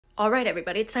All right,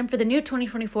 everybody, it's time for the new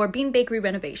 2024 Bean Bakery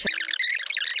renovation.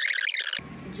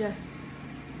 Just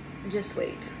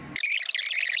wait.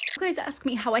 You guys ask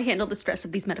me how I handle the stress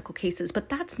of these medical cases, but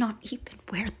that's not even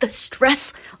where the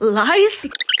stress lies.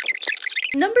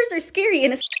 Numbers are scary,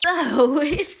 and so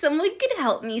if someone could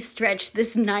help me stretch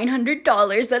this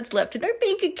 $900 that's left in our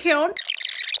bank account.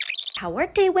 How our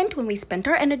day went when we spent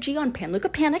our energy on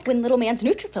Panluca Panic when little man's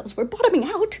neutrophils were bottoming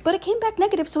out, but it came back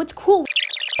negative, so it's cool.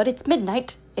 But it's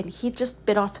midnight, and he just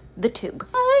bit off the tube.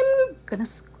 I'm gonna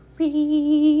scream.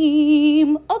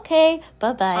 Okay,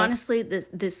 bye-bye. Honestly,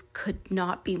 this could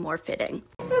not be more fitting.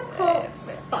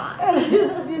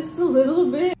 Just a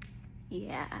little bit.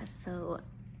 Yeah, so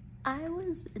I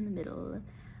was in the middle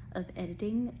of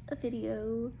editing a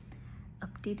video,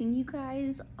 updating you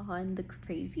guys on the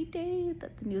crazy day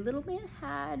that the new little man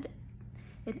had,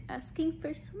 and asking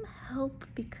for some help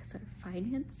because our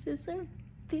finances are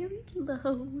very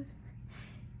low.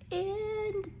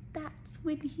 And that's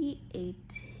when he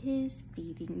ate his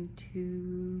feeding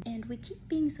tube. And we keep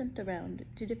being sent around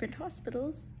to different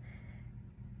hospitals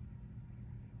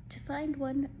to find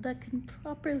one that can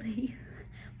properly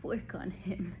work on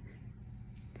him.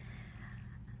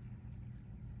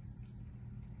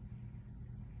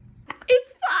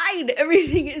 It's fine.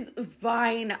 Everything is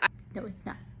fine. No, it's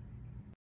not.